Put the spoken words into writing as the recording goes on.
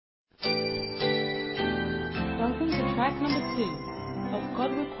Welcome to track number 2 of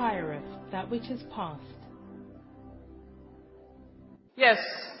God Requireth That Which Is Past. Yes.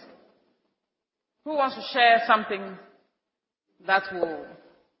 Who wants to share something that will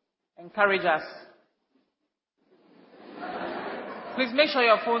encourage us? Please make sure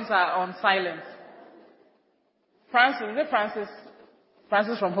your phones are on silent. Francis, is it Francis?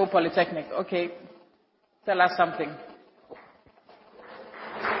 Francis from Hope Polytechnic. Okay. Tell us something.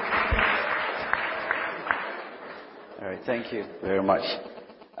 All right, thank you very much.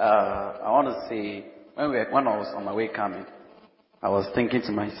 I want to say, when I was on my way coming, I was thinking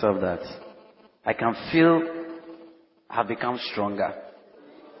to myself that I can feel I have become stronger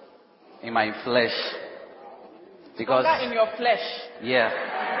in my flesh. Because stronger in your flesh? Yeah.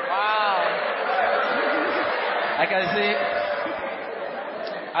 Wow. I can say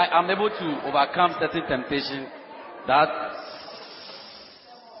I'm able to overcome certain temptation that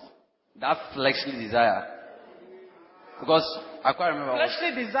fleshly desire. Because I can't remember.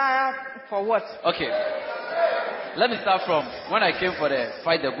 Fleshly desire for what? Okay. Let me start from when I came for the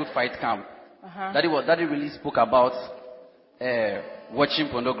Fight the Good Fight camp. Daddy really spoke about watching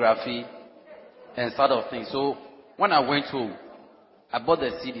pornography and sort of things. So when I went home, I bought the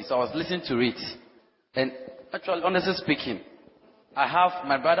CD, so I was listening to it. And actually, honestly speaking,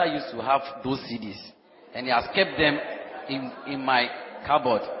 my brother used to have those CDs, and he has kept them in my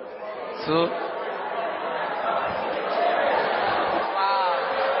cupboard. So.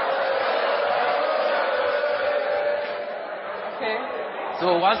 So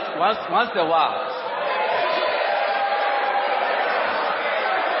once a while, once in a while.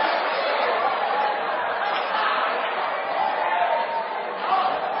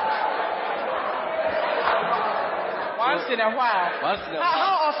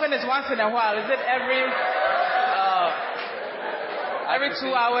 How often is once in a while? Is it every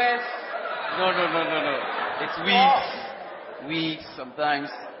 2 hours? No. It's weeks, sometimes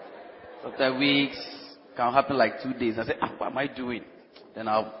weeks. Can happen like 2 days. I say, what am I doing? Then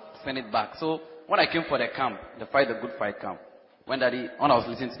I'll send it back. So when I came for the camp, the Fight the Good Fight camp, when I was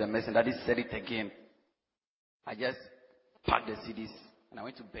listening to the message, Daddy said it again. I just packed the CDs and I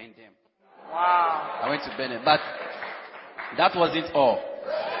went to burn them. Wow. I went to burn them. But that wasn't all.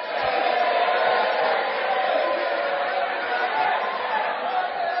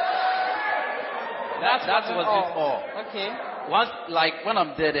 That wasn't all. Okay. Once, like when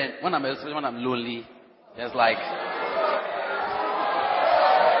I'm dead and when I'm lonely, there's like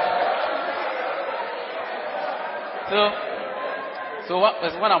so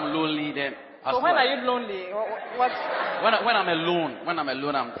when I'm lonely, then. So when are you lonely? What? When I'm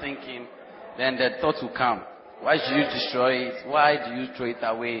alone, I'm thinking. Then the thought will come. Why should you destroy it? Why do you throw it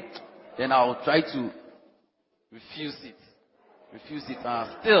away? Then I'll try to refuse it.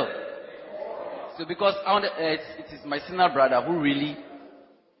 Still. So because it is my senior brother who really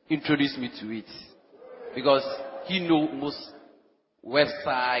introduced me to it. Because he knows most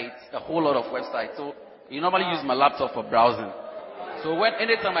websites, a whole lot of websites. So he normally use my laptop for browsing. So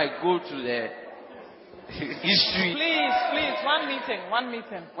anytime I go to the history. Please, one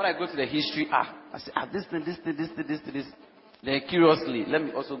meeting. When I go to the history, I say, this thing. Then curiously, let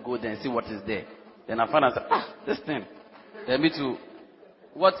me also go there and see what is there. Then I find out, this thing. Then me too.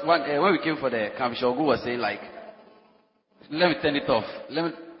 When we came for the camp, Shogu was saying like, let me turn it off.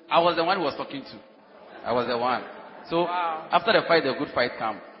 I was the one who was talking to. I was the one. So after the Fight the Good Fight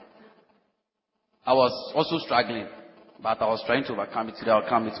camp, I was also struggling, but I was trying to overcome it. Today I'll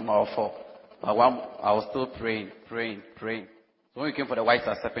come it tomorrow 4. But I was still praying. So when we came for the White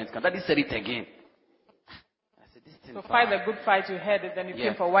Star Serpent camp, Daddy said it again. I said, this thing. So Fight the Good Fight, you heard it, then you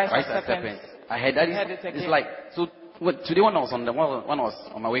came for White Star Serpent. I heard that. It's like so. Today when I was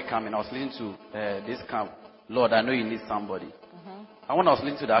on my way coming, I was listening to this camp. Lord, I know you need somebody. And when I was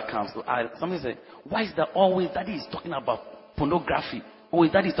listening to that camp, so somebody said, why is that always Daddy is talking about pornography?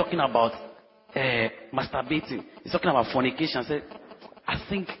 Always Daddy is talking about masturbating. He's talking about fornication. I said, I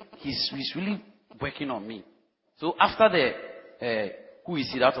think he's really working on me. So after the who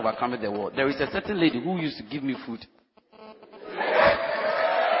is it that overcoming the world, there is a certain lady who used to give me food.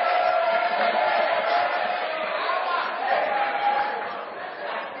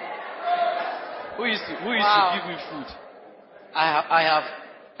 Who used to give me food? I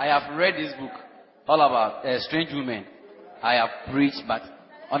have read this book all about strange women. I have preached, but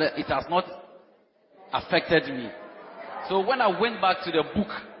it has not affected me. So when I went back to the book,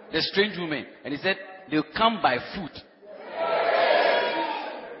 The Strange Women, and he said they'll come by food,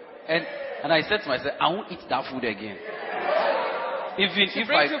 and I said to myself, I won't eat that food again. She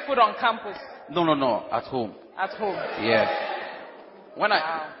brings you food on campus? No, at home. At home? Yes. When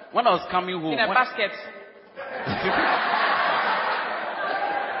I was coming home. In a basket?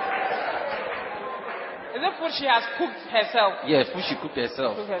 Is it food she has cooked herself? Yeah, food she cooked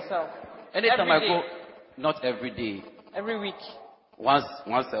herself. Anytime Every I day? go, not every day. Every week. Once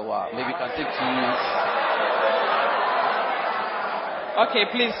a while. Maybe it can take 2 weeks. Okay,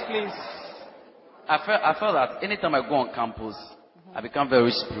 please. I felt that anytime I go on campus, I become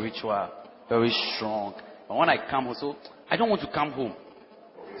very spiritual, very strong. But when I come home, so I don't want to come home.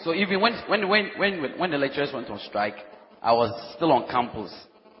 So even when the lecturers went on strike, I was still on campus.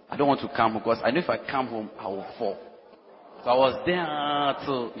 I don't want to come home because I know if I come home, I will fall. So I was there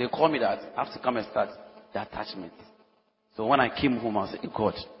till they called me that I have to come and start the attachment. So when I came home, I said,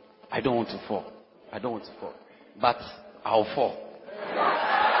 God, I don't want to fall. I don't want to fall. But I'll fall.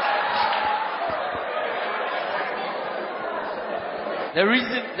 The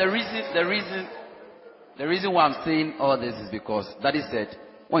reason why I'm saying all this is because Daddy said,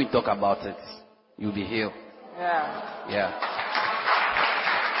 when you talk about it, you'll be healed. Yeah.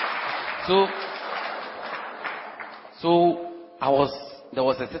 So there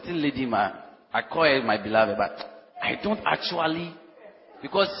was a certain lady, I call her my beloved, but I don't actually,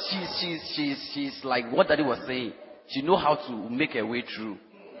 because she's like what Daddy was saying. She know how to make her way through.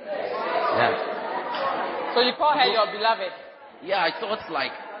 Yeah. So you call her your beloved? Yeah, I thought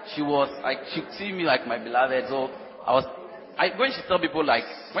like she was like she see me like my beloved. So when she tell people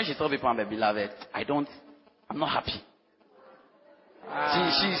I'm a beloved, I'm not happy.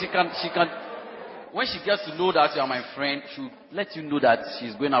 She can when she gets to know that you are my friend, she'll let you know that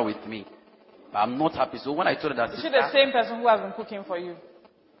she's going out with me. But I'm not happy. So when I told her that, is she the same person who has been cooking for you?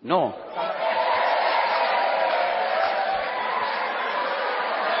 No.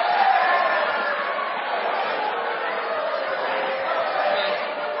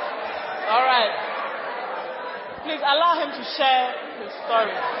 All right. Please allow him to share his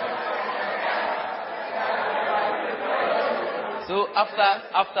story. So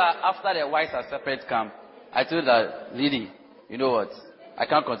after the wives are separate camp, I told her, lady, you know what? I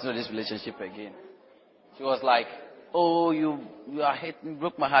can't continue this relationship again. She was like, oh, you are hating,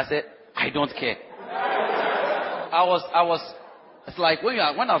 broke my heart. I said, I don't care. It's like when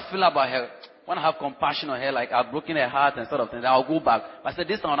I feel about her, when I have compassion on her, like I've broken her heart and sort of things, I'll go back. But I said,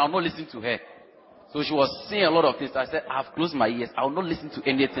 this time I'll not listen to her. So she was saying a lot of things. I said, I've closed my ears. I'll not listen to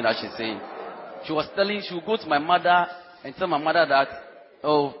anything that she's saying. She was telling, she would go to my mother and tell my mother that,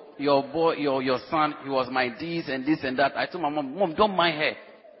 oh, your boy, your son, he was my this and this and that. I told my mom, don't mind her.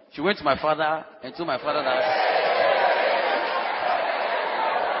 She went to my father and told my father that.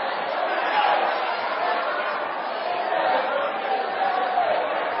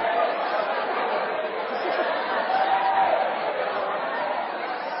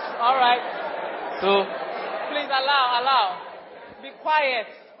 All right. So, please allow. Be quiet.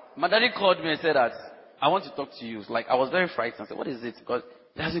 My daddy called me and said that, I want to talk to you. Like, I was very frightened. I said, what is it? Because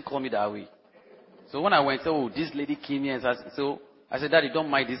he doesn't call me that way. So when I went, oh, this lady came here. So I said, Daddy, don't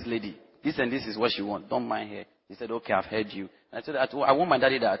mind this lady. This and this is what she wants. Don't mind her. He said, okay, I've heard you. And I said, I want my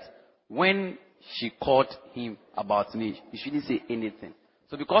daddy that when she called him about me, he shouldn't say anything.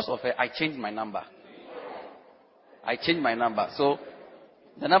 So because of her, I changed my number. So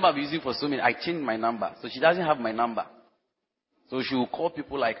the number I'm using for so many, I changed my number. So she doesn't have my number. So she will call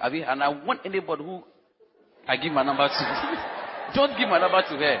people like, and I want anybody who I give my number to. Don't give my number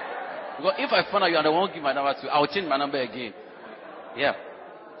to her. Because if I find out you are the one who give my number to, I will change my number again. Yeah.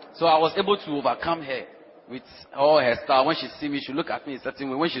 So I was able to overcome her with all her style. When she see me, she look at me a certain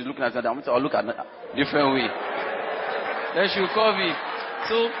way. When she's looking at me, I'll look at her a different way. Then she will call me.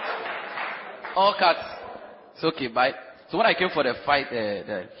 So, all cats. It's okay, bye. So when I came for the fight,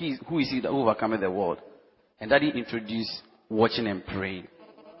 who is he that overcome the world? And Daddy introduced watching and praying.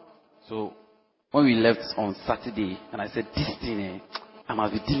 So when we left on Saturday, and I said, this thing, I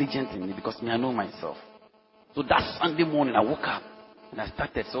must be diligent in it because I know myself. So that Sunday morning, I woke up and I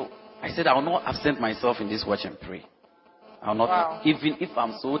started. So I said, I will not absent myself in this watch and pray. I will not, wow. Even if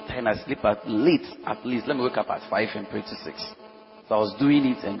I'm so tired, I sleep at least, let me wake up at 5 and pray to 6. So I was doing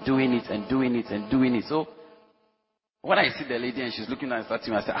it and doing it and doing it and doing it. So when I see the lady and she's looking at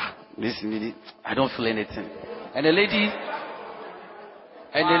me, I said, this lady, I don't feel anything. And the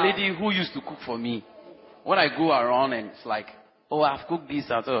lady who used to cook for me, when I go around and it's like, oh, I've cooked this,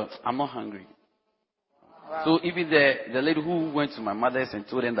 I'm not hungry. Wow. So even the lady who went to my mother's and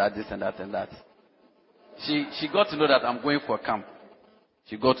told them that this and that and that, she got to know that I'm going for camp.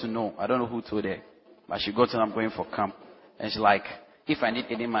 She got to know. I don't know who told her, but she got to know I'm going for camp. And she's like, if I need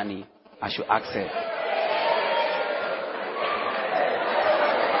any money, I should ask her.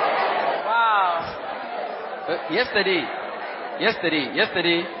 Wow. Yesterday,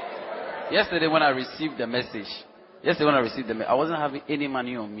 Yesterday when I received the message, I wasn't having any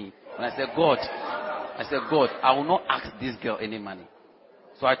money on me. And I said, God, I will not ask this girl any money.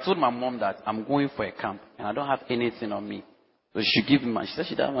 So I told my mom that I'm going for a camp and I don't have anything on me. So she should give me money. She said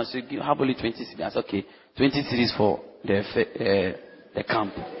she doesn't want to give, have only 20 cedis. I said, okay, 20 cedis for the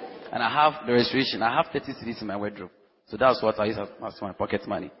camp. And I have the registration. I have 30 cedis in my wardrobe. So that's what I use as my pocket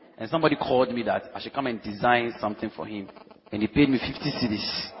money. And somebody called me that I should come and design something for him. And he paid me 50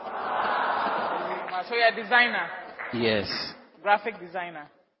 cedis. So you're a designer? Yes. Graphic designer?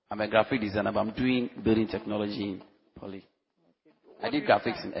 I'm a graphic designer, but I'm doing building technology in Poly. I did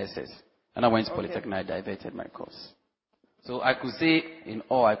graphics in SS. And I went to Polytechnic, I diverted my course. So I could say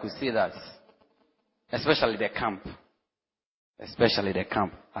that, especially the camp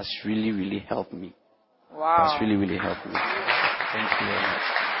has really, really helped me. Wow. Has really, really helped me. Thank you very much.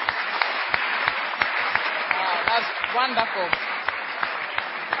 Wow, that's wonderful.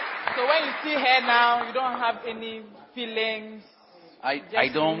 So when you see her now, you don't have any feelings. I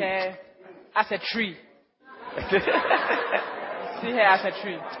don't. See her as a tree. See her as a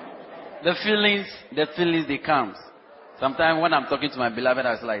tree. The feelings they come. Sometimes when I'm talking to my beloved,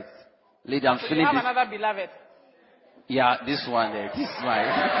 I was like, lady, I'm feeling you have this. Another beloved? Yeah, this one there. This is mine.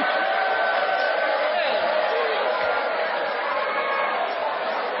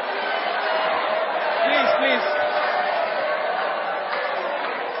 Please.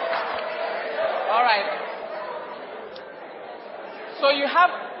 All right. So you have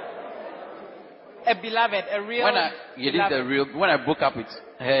a beloved, a real beloved. When I broke up with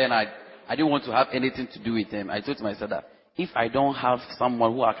her and I didn't want to have anything to do with him, I told myself that if I don't have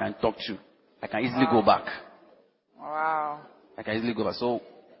someone who I can talk to, I can easily go back. Wow. I can easily go back. So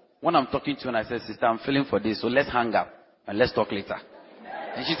when I'm talking to her and I said, sister, I'm feeling for this, so let's hang up and let's talk later.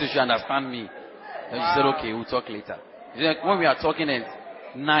 And she said she understand me. And she said, okay, we'll talk later. Like when we are talking at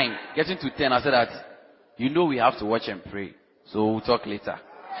 9, getting to 10, I said that, we have to watch and pray. So we'll talk later.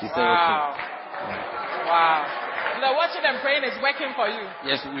 She said, okay. Wow. The watching and praying is working for you?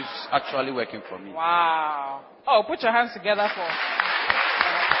 Yes, it's actually working for me. Wow. Oh, put your hands together for...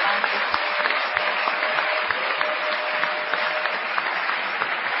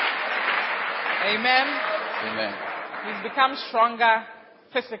 Amen. Amen. He's become stronger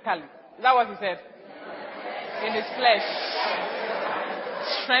physically. Is that what he said? In his flesh.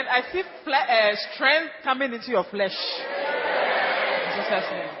 Strength. I see strength coming into your flesh. In Jesus'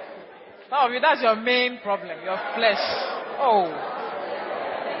 name. Some of you, that's your main problem, your flesh. Oh.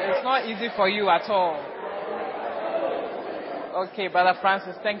 It's not easy for you at all. Okay, Brother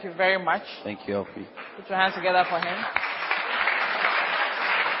Francis, thank you very much. Thank you, Alfie. Put your hands together for him.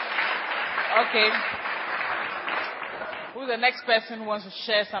 Okay. Who's the next person who wants to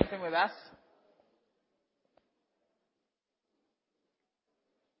share something with us?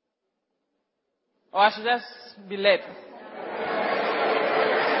 Or I should just be led?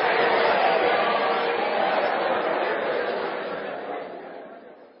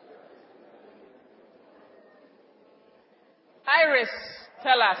 Iris,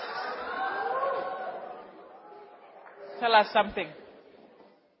 tell us. Tell us something.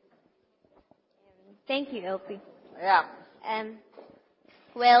 Thank you, LP. Yeah.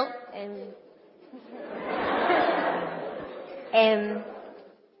 Well, when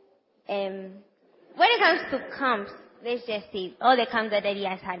it comes to camps, let's just say all the camps that Daddy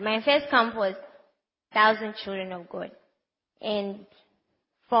has had. My first camp was 1,000 Children of God, and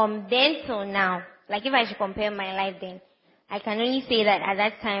from then till now, like if I should compare my life then, I can only say that at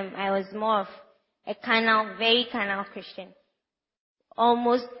that time I was more of a very carnal Christian,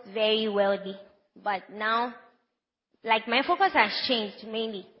 almost very worldly. But now, like my focus has changed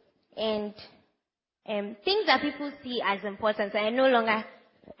mainly, and things that people see as important, I no longer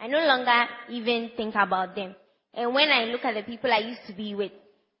even think about them. And when I look at the people I used to be with,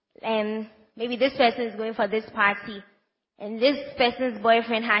 maybe this person is going for this party, and this person's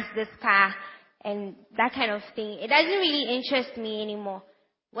boyfriend has this car, and that kind of thing, it doesn't really interest me anymore.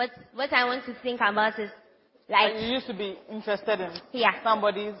 What I want to think about is, like, you used to be interested in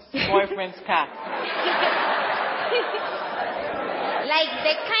somebody's boyfriend's car. Like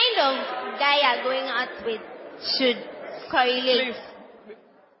the kind of guy you're going out with should correlate.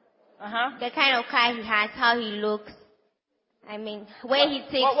 The kind of car he has, how he looks. I mean, where he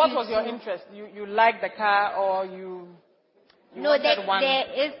takes what you was your interest? You like the car, or you no, there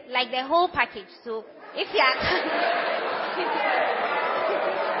is like the whole package. So if you are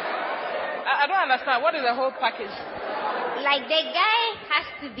I don't understand. What is the whole package? Like the guy has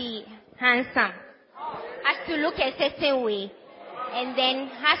to be handsome, has to look a certain way, and then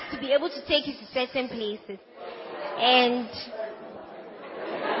has to be able to take you to certain places. And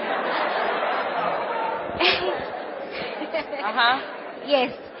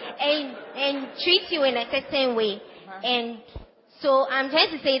Yes, and treat you in a certain way. And so I'm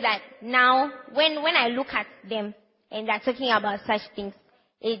trying to say that now, when I look at them and they're talking about such things,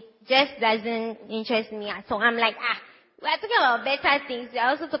 it just doesn't interest me at all. I'm like, we're talking about better things. We're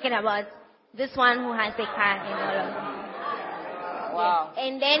also talking about this one who has a car and all of that. Wow. Yes.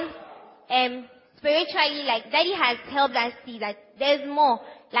 And then, spiritually, like Daddy has helped us see that there's more.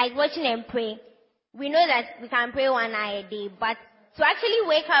 Like watching and pray. We know that we can pray 1 hour a day, but to actually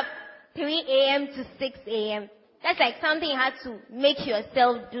wake up 3 a.m. to 6 a.m., that's like something you have to make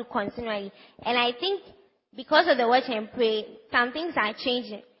yourself do continually. And I think because of the watch and pray, some things are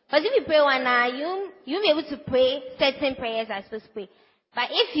changing. Because if you pray 1 hour, you'll be able to pray certain prayers as supposed to pray. But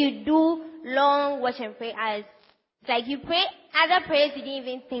if you do long watch and pray hours, it's like you pray other prayers you didn't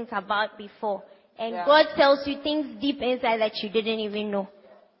even think about before. And God tells you things deep inside that you didn't even know.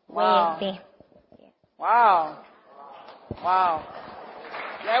 Wow. There. Wow. Wow.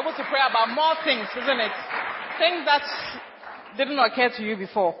 You're able to pray about more things, isn't it? Things that didn't occur to you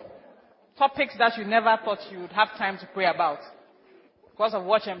before. Topics that you never thought you would have time to pray about. Because of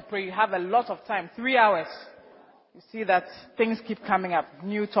watch and pray, you have a lot of time. 3 hours. You see that things keep coming up.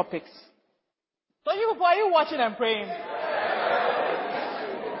 New topics. So you people, are you watching and praying?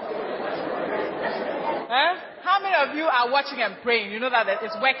 How many of you are watching and praying? You know that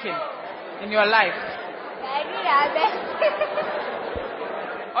it's working in your life.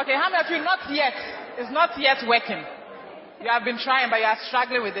 Okay, how many of you not yet? It's not yet working. You have been trying, but you are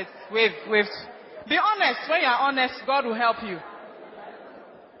struggling with it. Be honest. When you are honest, God will help you.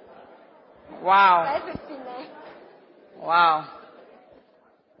 Wow. Wow.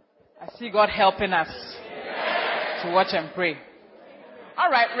 I see God helping us to watch and pray. All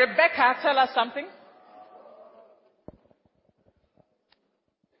right, Rebecca, tell us something.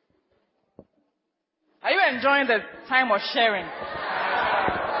 Are you enjoying the time of sharing?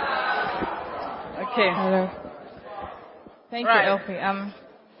 Okay. Hello. Thank you, Elfie.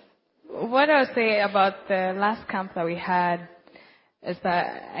 What I'll say about the last camp that we had is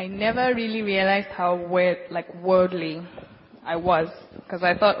that I never really realized how worldly I was. Because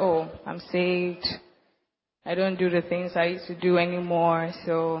I thought, I'm saved. I don't do the things I used to do anymore.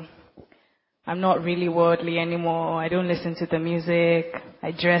 So I'm not really worldly anymore. I don't listen to the music.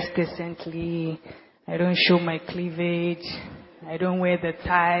 I dress decently. I don't show my cleavage. I don't wear the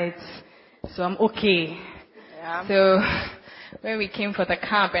tights. So I'm okay. Yeah. So when we came for the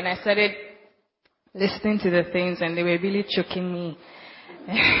camp and I started listening to the things and they were really choking me.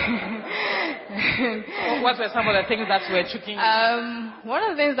 What were some of the things that were choking you? One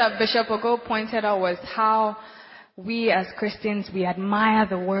of the things that Bishop Ogo pointed out was how we as Christians, we admire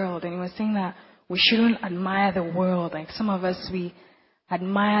the world. And he was saying that we shouldn't admire the world. Like some of us, we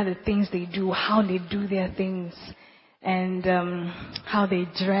admire the things they do, how they do their things, and how they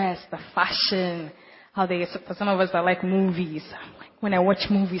dress, the fashion, for some of us that like movies. When I watch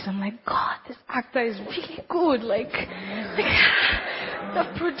movies, I'm like, God, this actor is really good. Like the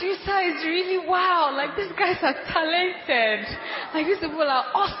producer is really wow. Like these guys are talented. Like these people are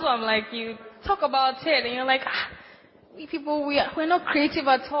awesome. Like you talk about it and you're like, we people, we're not creative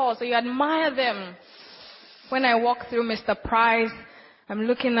at all. So you admire them. When I walk through Mr. Price, I'm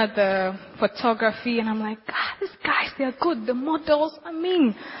looking at the photography and I'm like, these guys, they're good. The models,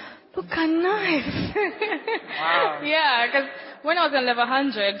 look how nice. Wow. Yeah, because when I was in level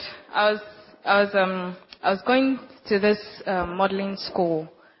 100, I was going to this modeling school.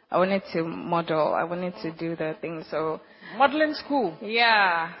 I wanted to model. I wanted to do the thing. So modeling school.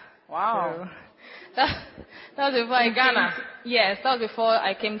 Yeah. Wow. So that was before in Ghana. Yes, that was before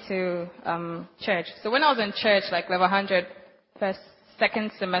I came to church. So when I was in church, like level 100,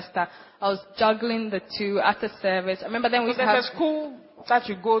 second semester, I was juggling the two after service. I remember then we there's a school that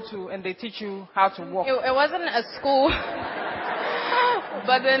you go to and they teach you how to walk. It wasn't a school,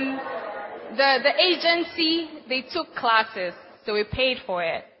 but then the agency, they took classes, so we paid for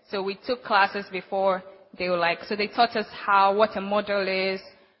it. So we took classes before they were so they taught us what a model is,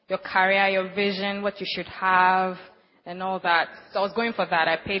 your career, your vision, what you should have, and all that. So I was going for that.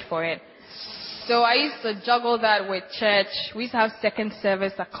 I paid for it. So I used to juggle that with church. We used to have second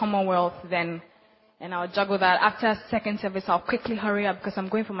service at Commonwealth then. And I'll juggle that. After second service, I'll quickly hurry up because I'm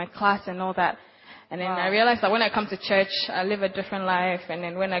going for my class and all that. And then I realized that when I come to church, I live a different life. And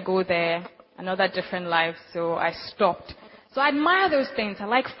then when I go there, another different life. So I stopped. So I admire those things. I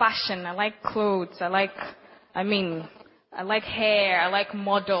like fashion. I like clothes. I like hair. I like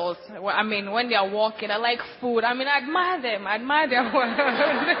models. When they are walking, I like food. I admire them. I admire their work.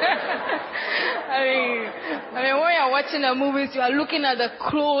 when you're watching the movies, you are looking at the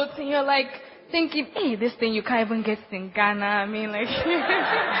clothes and you're like, thinking, hey, this thing you can't even get in Ghana. I mean, like,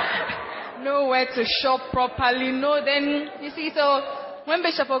 nowhere to shop properly. No, then, you see, so when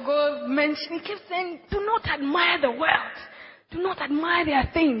Bishop Ogo mentioned, he kept saying, do not admire the world. Do not admire their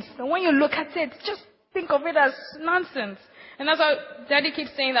things. And when you look at it, just think of it as nonsense. And that's why Daddy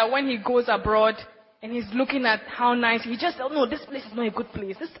keeps saying that when he goes abroad and he's looking at how nice, he just, oh no, this place is not a good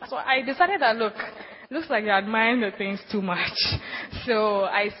place. So I decided that, look, it looks like you're admiring the things too much. So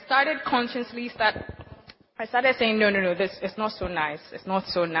I started saying, no, this is not so nice. It's not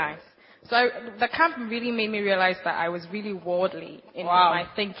so nice. So the camp really made me realize that I was really worldly in my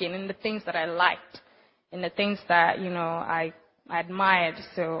thinking, in the things that I liked, in the things that, I admired.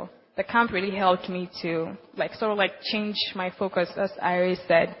 So the camp really helped me to change my focus, as Iris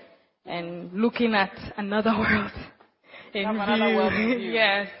said, and looking at another world Another world in view.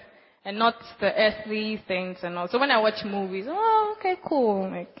 Yes. And not the earthly things and all. So when I watch movies, oh, okay,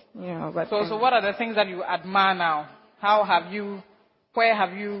 cool. But so what are the things that you admire now? Where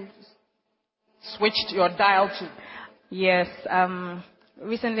have you switched your dial to? Yes.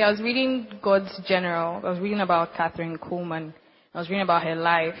 Recently I was reading God's General. I was reading about Catherine Kuhlman. I was reading about her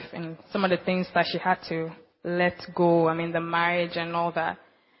life and some of the things that she had to let go. I mean, the marriage and all that.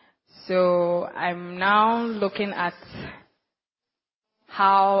 So I'm now looking at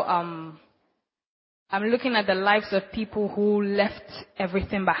how I'm looking at the lives of people who left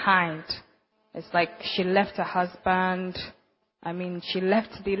everything behind. It's like she left her husband. I mean,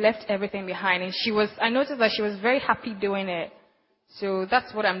 they left everything behind, and I noticed that she was very happy doing it. So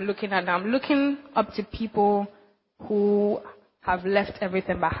that's what I'm looking at now. I'm looking up to people who have left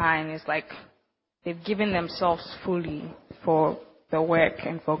everything behind. It's like they've given themselves fully for the work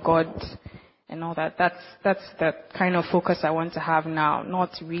and for God and all that. That's the kind of focus I want to have now, not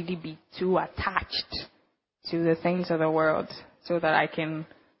really be too attached to the things of the world, so that I can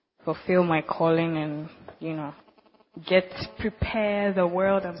fulfill my calling and, prepare the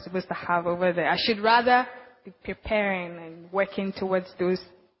world I'm supposed to have over there. I should rather be preparing and working towards those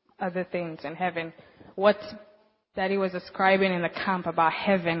other things in heaven. What Daddy was describing in the camp about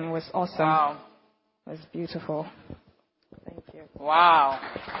heaven was awesome. Wow. It was beautiful. Thank you. Wow.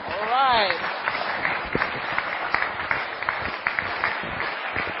 All right.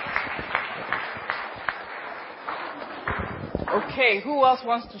 Okay, who else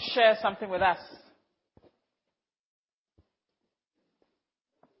wants to share something with us?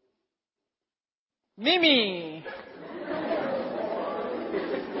 Mimi.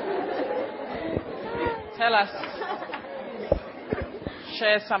 Tell us.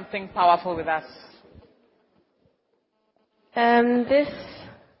 Share something powerful with us.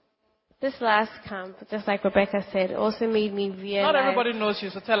 This last camp, just like Rebecca said, also made me realize. Not everybody knows you,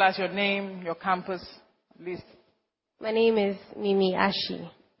 so tell us your name, your campus, at least. My name is Mimi Ashi.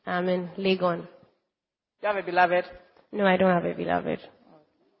 I'm in Legon. You have a beloved? No, I don't have a beloved.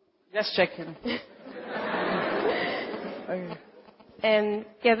 Just checking. Okay. And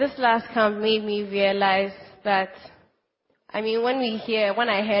this last camp made me realize that, when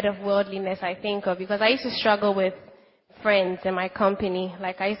I heard of worldliness, I think of, because I used to struggle with friends in my company.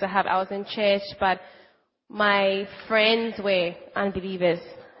 Like I was in church, but my friends were unbelievers.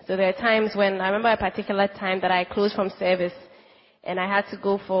 So there are times when, I remember a particular time that I closed from service and I had to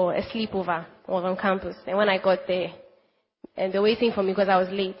go for a sleepover. I was on campus. And when I got there, and they were waiting for me because I was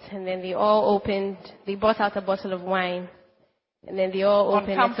late, and then they brought out a bottle of wine. And then they all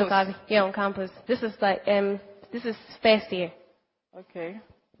opened and took out, on campus. This is first year. Okay.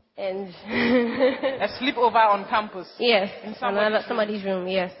 And a sleepover on campus. Yes, in somebody's room.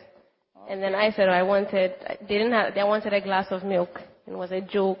 Yes. Okay. And then I said I wanted a glass of milk. It was a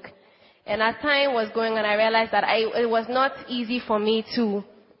joke. And as time was going on, I realized that it was not easy for me to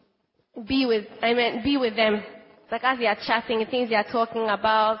be with them. Like as they are chatting, things they are talking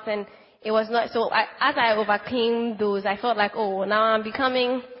about, and it was not. So as I overcame those, I felt like, oh, now I'm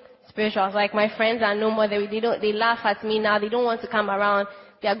becoming spiritual. I was like, my friends are no more. They laugh at me now. They don't want to come around.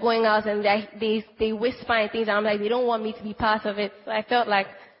 They are going out and they whisper and things. And I'm like, they don't want me to be part of it. So I felt like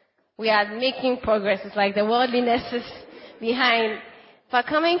we are making progress. It's like the worldliness is behind. But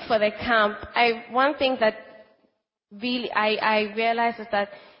coming for the camp, one thing that really I realized is that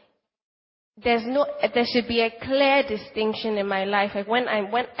there should be a clear distinction in my life. Like when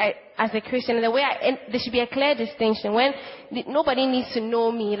I as a Christian, there should be a clear distinction when nobody needs to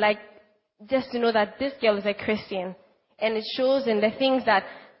know me, like just to know that this girl is a Christian, and it shows in the things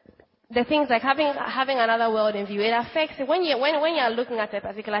like having another world in view. It affects it when you're looking at a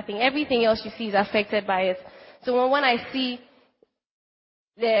particular thing. Everything else you see is affected by it. So when I see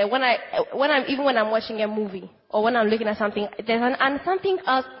when I'm watching a movie or when I'm looking at something, and something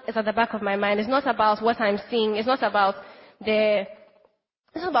else is at the back of my mind. It's not about what I'm seeing. It's not about the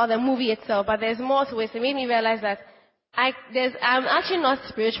movie itself, but there's more to it. So it made me realize that I'm actually not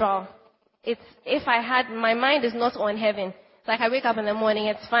spiritual. My mind is not on heaven. It's like I wake up in the morning,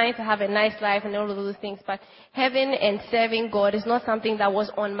 it's fine to have a nice life and all of those things, but heaven and serving God is not something that was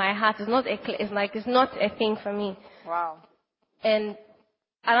on my heart. It's not a thing for me. Wow. And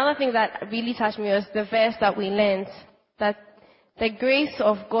another thing that really touched me was the verse that we learned, that the grace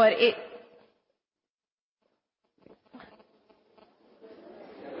of God,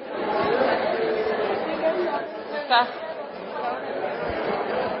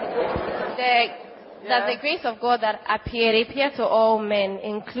 that the grace of God that appeared to all men,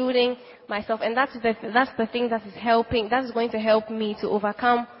 including myself, and that's the thing that is going to help me to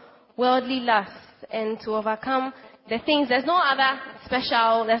overcome worldly lusts and to overcome the things. There's no other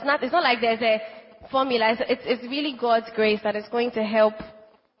special. It's not like there's a formula. It's really God's grace that is going to help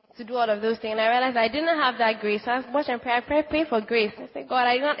to do all of those things. And I realized I didn't have that grace. So I watch and pray. I pray for grace. I said, God,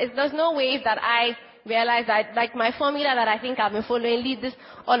 there's no way that I realize that, like my formula that I think I've been following, lead this,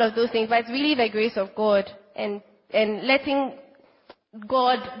 all of those things. But it's really the grace of God and letting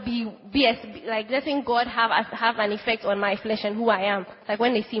God letting God have an effect on my flesh and who I am. Like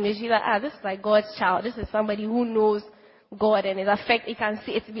when they see me, she's like, this is like God's child. This is somebody who knows God and you can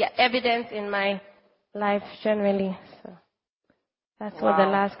see it's be evidence in my life generally. So that's what the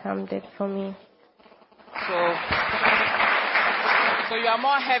last camp did for me. So you are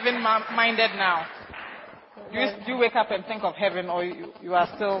more heaven-minded now. Do you wake up and think of heaven, or you are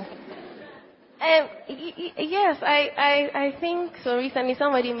still? Yes, I think so. Recently,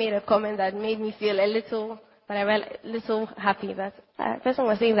 somebody made a comment that made me feel a little happy. That person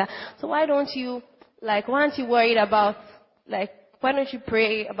was saying that. So why don't you aren't you worried about why don't you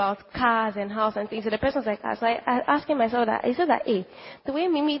pray about cars and house and things? So the person's like, so I asking myself that, is it that, the way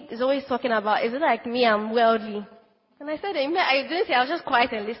Mimi is always talking about, is it like me, I'm worldly? And I said, I didn't say, I was just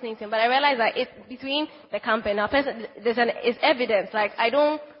quiet and listening to him, but I realized that it's between the camp and our person, it's evidence.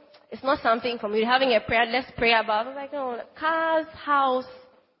 It's not something for me. Having a prayer, let's pray about. I was like, no, cars, house,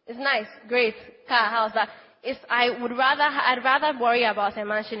 it's nice, great, car, house, but I'd rather worry about a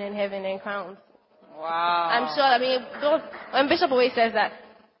mansion in heaven and crowns. Wow. I'm sure, when Bishop always says that,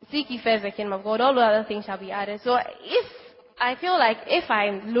 seek ye first the kingdom of God, all the other things shall be added. So I feel like if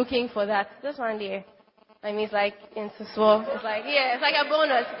I'm looking for that, this one day, it's like into swore. It's like, it's like a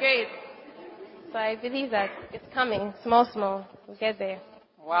bonus, great. So I believe that it's coming, small, we'll get there.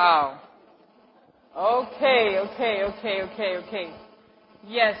 Wow. Okay.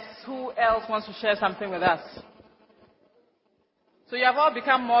 Yes, who else wants to share something with us? So you have all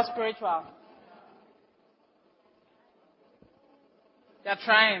become more spiritual. You're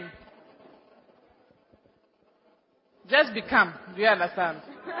trying. Just become. Do you understand?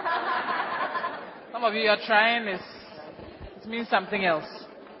 Some of you are trying. It means something else.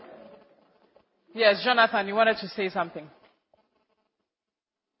 Yes, Jonathan, you wanted to say something.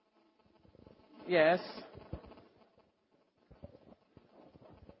 Yes.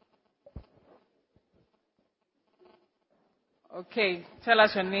 Okay, tell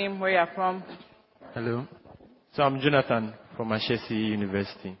us your name, where you're from. Hello. So I'm Jonathan from Ashesi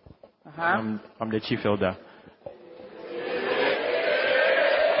University. Uh-huh. I'm the chief elder.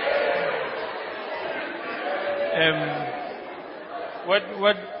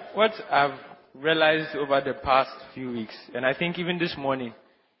 What I've realized over the past few weeks, and I think even this morning,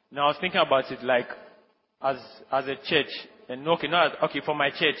 now I was thinking about it as a church, and for my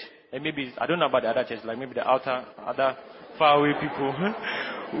church, and maybe I don't know about the other church, like maybe the other faraway people.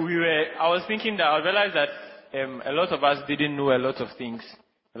 I was thinking that I realized that a lot of us didn't know a lot of things.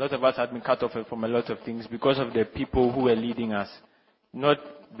 A lot of us had been cut off from a lot of things because of the people who were leading us. Not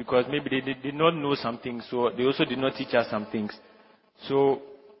because maybe they did not know some things, so they also did not teach us some things. So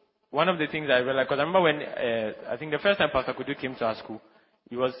one of the things I realized, because I remember when I think the first time Pastor Kudu came to our school,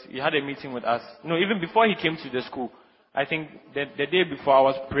 he had a meeting with us. No, even before he came to the school, I think the day before I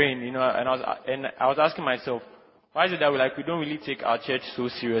was praying, and I was asking myself, why is it that we don't really take our church so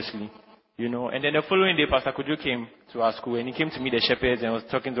seriously? And then the following day, Pastor Kudu came to our school, and he came to meet the shepherds and was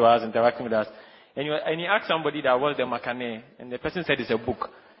talking to us, interacting with us. And he asked somebody that was the Makane, and the person said it's a book,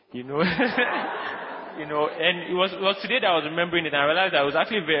 and it was today that I was remembering it, and I realized that it was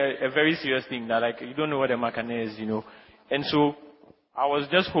actually a very serious thing, that you don't know what the Makane is, And so I was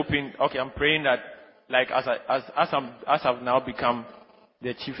just hoping, I'm praying that as I've now become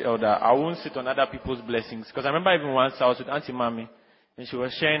the chief elder, I won't sit on other people's blessings. Because I remember even once I was with Auntie Mami, and she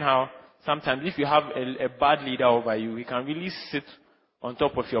was sharing how sometimes if you have a bad leader over you, he can really sit on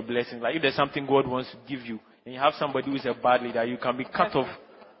top of your blessings. Like if there's something God wants to give you, and you have somebody who is a bad leader, you can be cut off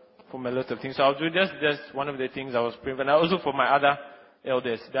from a lot of things. So I was doing just one of the things I was praying for. And also for my other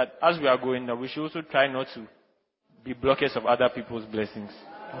elders, that as we are going now, we should also try not to be blockers of other people's blessings.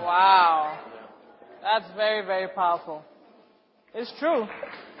 Wow. That's very, very powerful. It's true.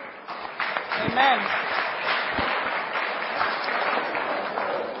 Amen.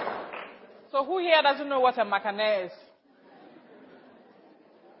 So who here doesn't know what a makane is?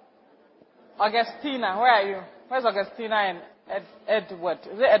 Augustina, where are you? Where's Augustina and Edward?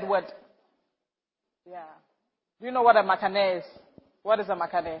 Is it Edward? Yeah. Do you know what a makane is? What is a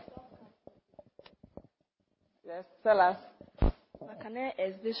makane? Yes, tell us. Makane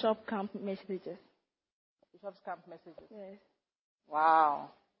is Bishop Camp Messages. Bishop's Camp Messages? Yes.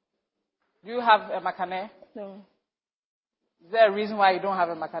 Wow. Do you have a makane? No. Is there a reason why you don't have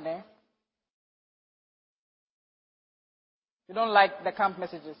a makane? You don't like the camp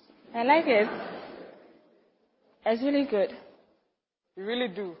messages? I like it. It's really good. You really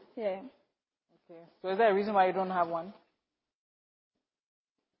do? Yeah. Okay. So is there a reason why you don't have one?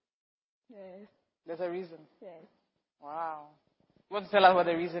 Yes. There's a reason? Yes. Wow. You want to tell us what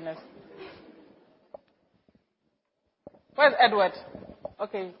the reason is? Where's Edward?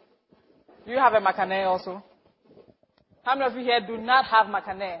 Okay. Do you have a makane also? How many of you here do not have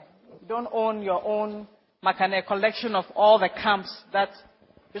makane? You don't own your own makane, collection of all the camps that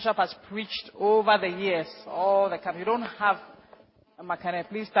Bishop has preached over the years. All the camps. You don't have a makane.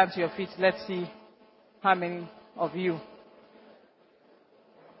 Please stand to your feet. Let's see how many of you.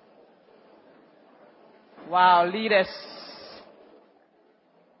 Wow, leaders.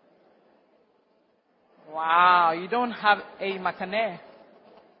 Wow, you don't have a makane.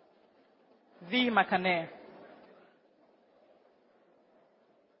 The makane.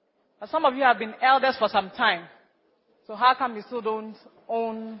 But some of you have been elders for some time. So how come you still don't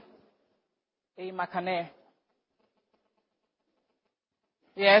own a makane?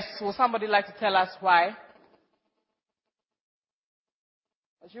 Yes, would somebody like to tell us why?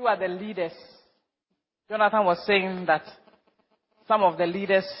 Because you are the leaders. Jonathan was saying that some of the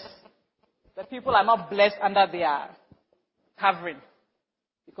leaders, the people are not blessed under their covering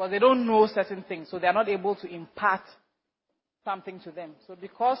because they don't know certain things, so they are not able to impart something to them. So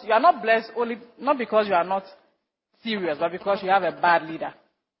because you are not blessed, only not because you are not serious, but because you have a bad leader.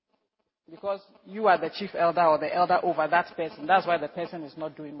 Because you are the chief elder or the elder over that person. That's why the person is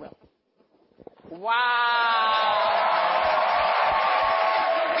not doing well. Wow!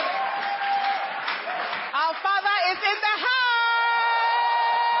 Our Father is in the house!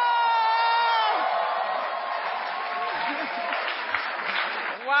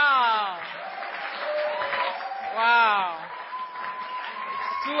 Wow! Wow!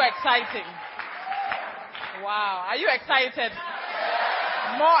 It's too exciting. Wow. Are you excited?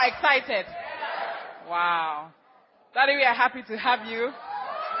 More excited? Wow. Daddy, we are happy to have you.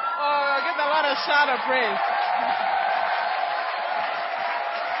 Oh, give the Lord a shout of praise.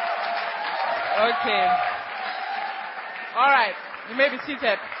 Okay. All right. You may be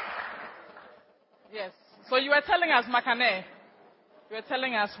seated. Yes. So you were telling us, Makane, you were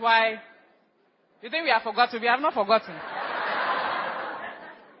telling us why. You think we have forgotten? We have not forgotten.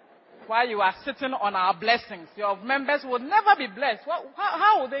 Why you are sitting on our blessings. Your members will never be blessed.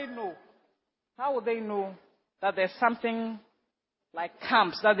 How would they know? How would they know that there's something like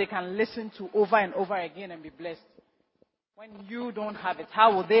camps that they can listen to over and over again and be blessed? When you don't have it,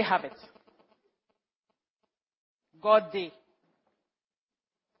 how will they have it? God Day.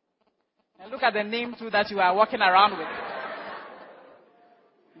 And look at the name too that you are walking around with.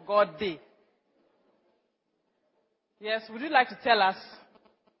 God Day. Yes, would you like to tell us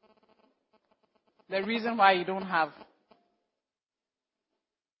the reason why you don't have?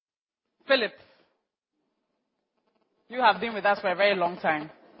 Philip, you have been with us for a very long time.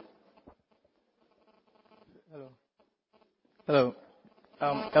 Hello.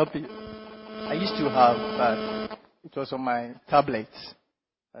 LP. I used to have, but it was on my tablet.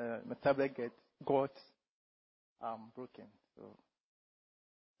 My tablet got broken, so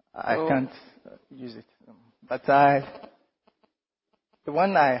I can't use it. But the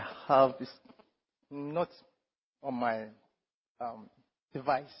one I have is not on my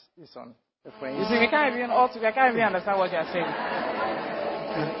device. It's on the phone. You see, we can't even understand what you are saying.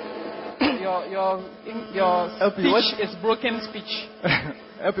 Your speech is broken speech.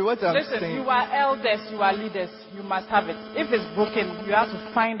 LP, what I'm Listen, saying. you are elders, you are leaders. You must have it. If it's broken, you have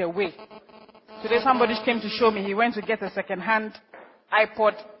to find a way. Today somebody came to show me. He went to get a second-hand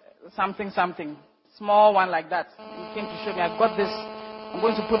iPod something, small one like that. He came to show me. I've got this. I'm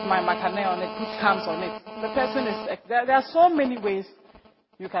going to put my makane on it, put cams on it. The person is. There are so many ways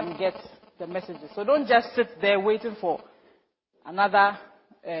you can get the messages. So don't just sit there waiting for another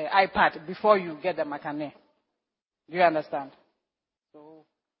iPad before you get the Makane. Do you understand? So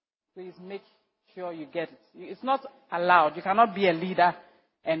please make sure you get it. It's not allowed. You cannot be a leader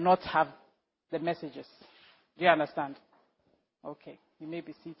and not have the messages. Do you understand? Okay, you may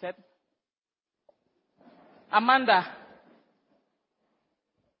be seated. Amanda,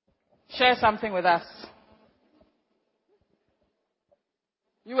 share something with us.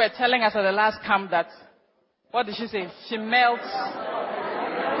 You were telling us at the last camp that, what did she say? She melts.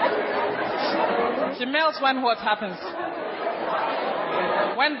 She melts when what happens?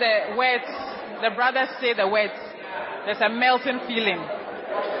 When the words, the brothers say the words, there's a melting feeling.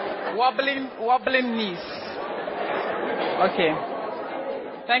 Wobbling knees. Okay.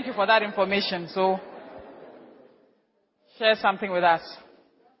 Thank you for that information. So, share something with us.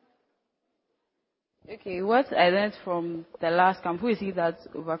 Okay, what I learned from the last camp, who is he that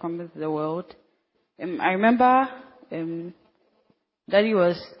overcomes the world? I remember Daddy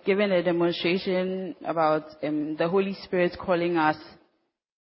was giving a demonstration about the Holy Spirit calling us,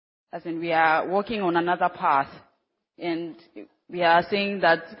 as in we are walking on another path. And we are saying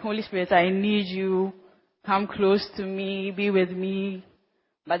that, Holy Spirit, I need you, come close to me, be with me.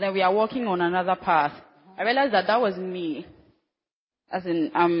 But then we are walking on another path. I realized that that was me. As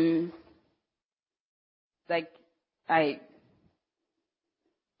in, I'm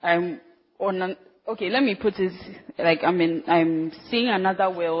on an, okay, let me put it like I'm seeing another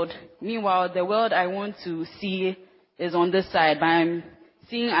world. Meanwhile, the world I want to see is on this side, but I'm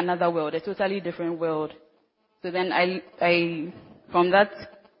seeing another world, a totally different world. So then I from that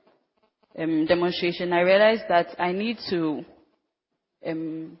demonstration, I realized that I need to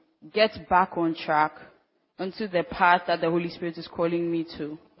get back on track onto the path that the Holy Spirit is calling me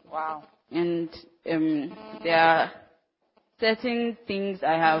to. Wow. And there are certain things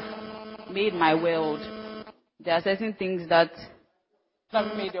I have made my world. There are certain things that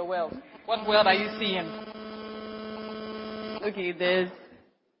have made your world. What world are you seeing? Okay,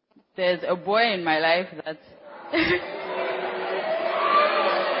 there's a boy in my life that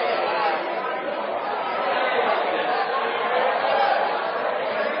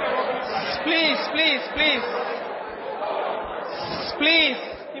Please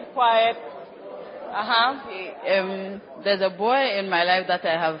keep quiet. There's a boy in my life that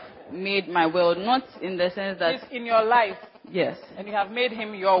I have made my world, not in the sense that he's in your life. Yes. And you have made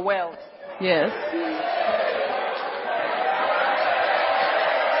him your world. Yes.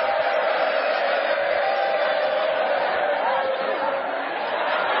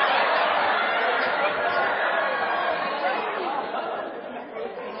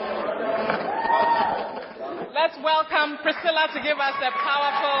 Let's welcome Priscilla to give us a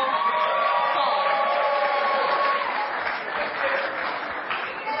powerful song.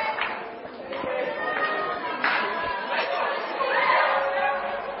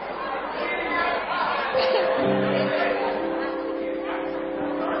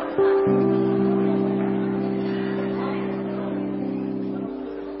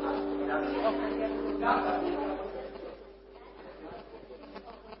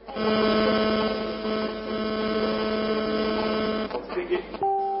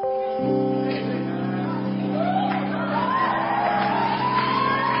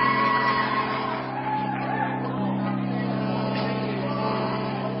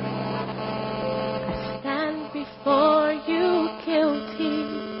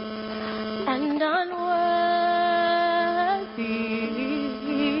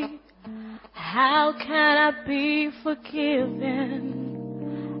 Forgiven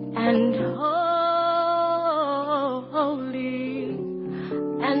and holy,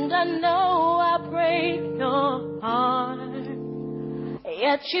 and I know I break your heart,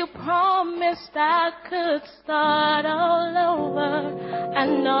 yet you promised I could start all over,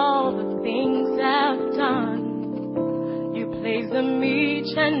 and all the things I've done, you place them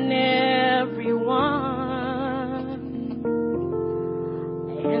each and every one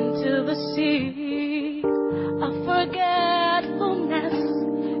into the sea of forgetfulness.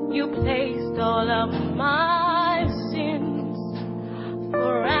 You placed all of my sins,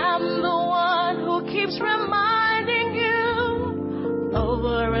 for I'm the one who keeps reminding you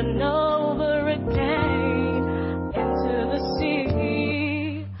over and over again. Into the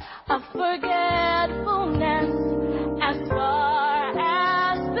sea of forgetfulness, as far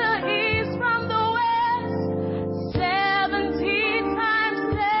as the east from the west, 70 times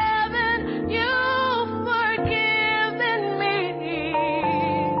 7, you've forgiven me,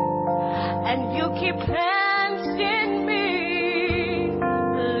 and you keep cleansing me,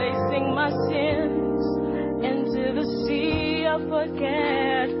 placing my sins into the sea of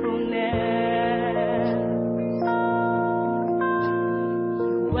forgetfulness.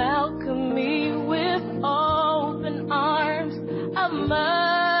 welcome me with open arms of mercy.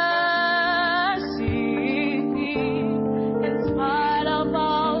 In spite of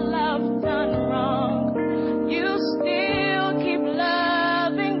all I've done wrong, you still keep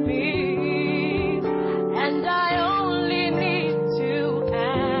loving me, and I only need to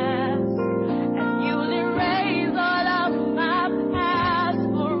ask, and you'll erase all of my past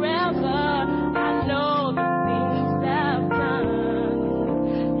forever. I know the things I've done.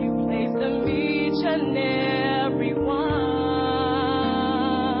 You place them each and every one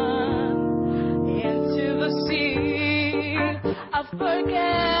into the sea of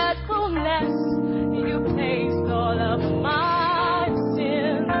forgetfulness. You placed all of my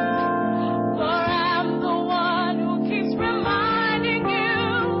sins. For I'm the one who keeps reminding you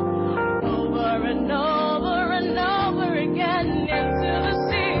over and over and over again into the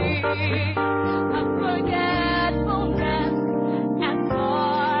sea of forgetfulness. As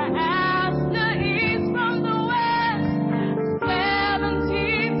far as the east from the west,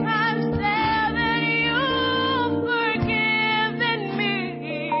 70 times 7 you've forgiven me,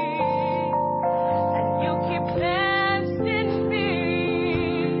 and you keep cleansing me,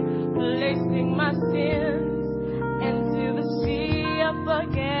 placing my sins into the sea of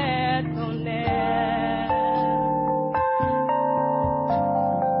forgetfulness.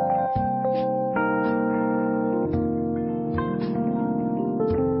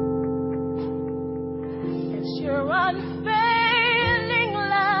 It's your unfailing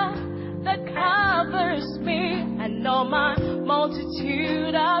love that covers me and all my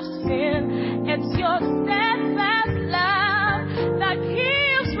multitude of sin. It's your steadfast love that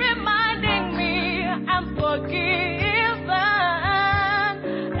keeps reminding me I'm forgiven.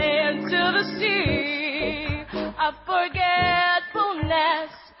 Into the sea of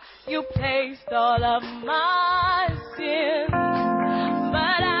forgetfulness, you placed all of my sins.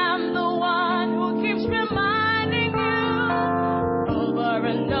 But I'm the one who keeps reminding you over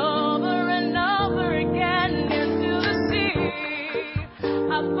and over and over again into the sea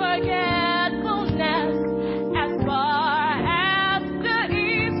of forgetfulness. As far as the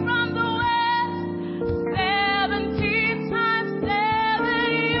east from the west, 70 times 7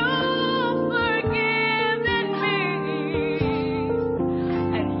 you've forgiven me,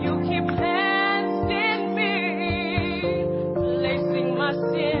 and you keep cleansing me, placing my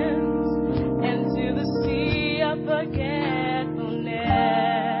sins into the sea of forgetfulness,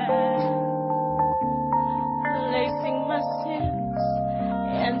 placing my sins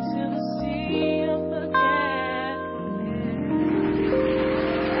into the sea of forgetfulness.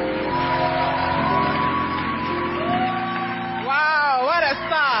 Wow, what a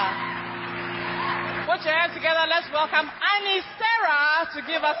star. Put your hands together. Let's welcome Annie Sarah to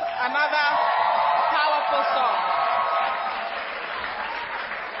give us another powerful song.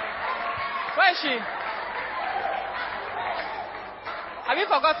 Where is she? Have you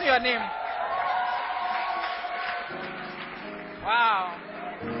forgotten your name? Wow.